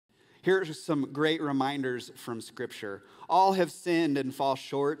Here are some great reminders from Scripture. All have sinned and fall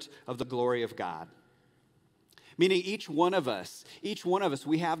short of the glory of God. Meaning each one of us,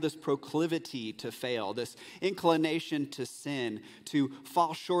 we have this proclivity to fail, this inclination to sin, to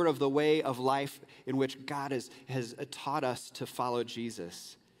fall short of the way of life in which God has taught us to follow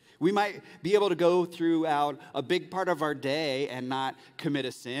Jesus. We might be able to go throughout a big part of our day and not commit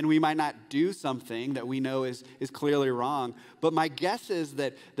a sin. We might not do something that we know is clearly wrong. But my guess is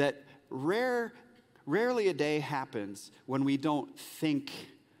that rarely a day happens when we don't think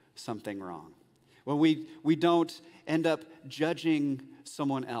something wrong. When we don't end up judging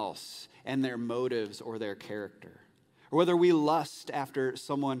someone else and their motives or their character. Or whether we lust after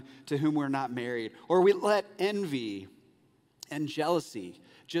someone to whom we're not married. Or we let envy and jealousy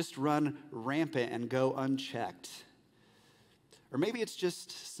just run rampant and go unchecked. Or maybe it's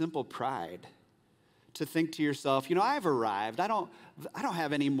just simple pride to think to yourself, I've arrived. I don't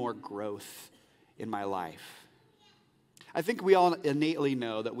have any more growth in my life. I think we all innately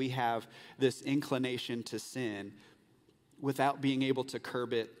know that we have this inclination to sin without being able to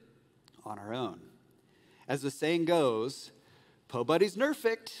curb it on our own. As the saying goes, po buddy's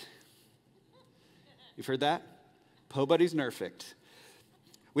nerfect. You've heard that? Po buddy's nerfect.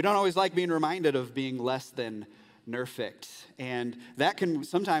 We don't always like being reminded of being less than nerfect, and that can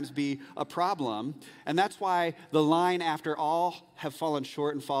sometimes be a problem, and that's why the line after all have fallen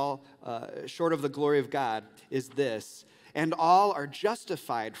short and fall short of the glory of God is this: and all are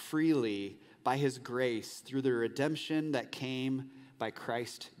justified freely by his grace through the redemption that came by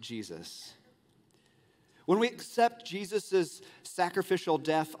Christ Jesus. When we accept Jesus' sacrificial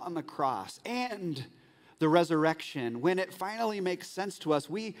death on the cross and the resurrection, when it finally makes sense to us,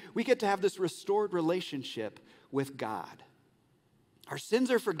 we get to have this restored relationship with God. Our sins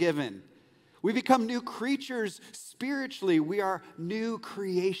are forgiven. We become new creatures spiritually. We are new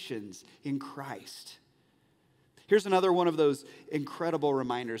creations in Christ. Here's another one of those incredible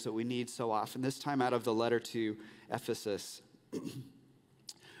reminders that we need so often, this time out of the letter to Ephesus.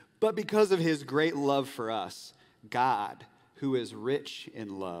 But because of his great love for us, God, who is rich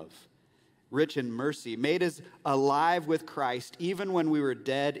in love, rich in mercy, made us alive with Christ even when we were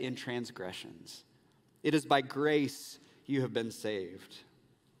dead in transgressions. It is by grace you have been saved.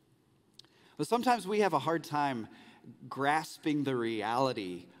 But sometimes we have a hard time grasping the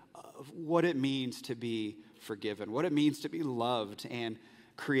reality of what it means to be forgiven, what it means to be loved and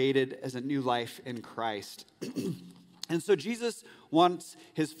created as a new life in Christ. And so Jesus wants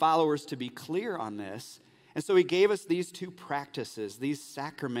his followers to be clear on this. And so he gave us these two practices, these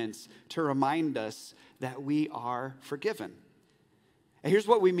sacraments, to remind us that we are forgiven. And here's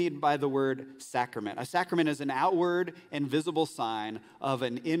what we mean by the word sacrament. A sacrament is an outward and visible sign of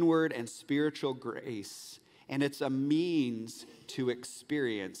an inward and spiritual grace. And it's a means to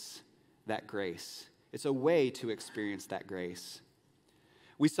experience that grace. It's a way to experience that grace.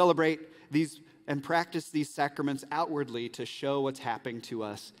 We celebrate these and practice these sacraments outwardly to show what's happening to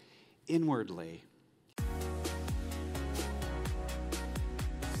us inwardly.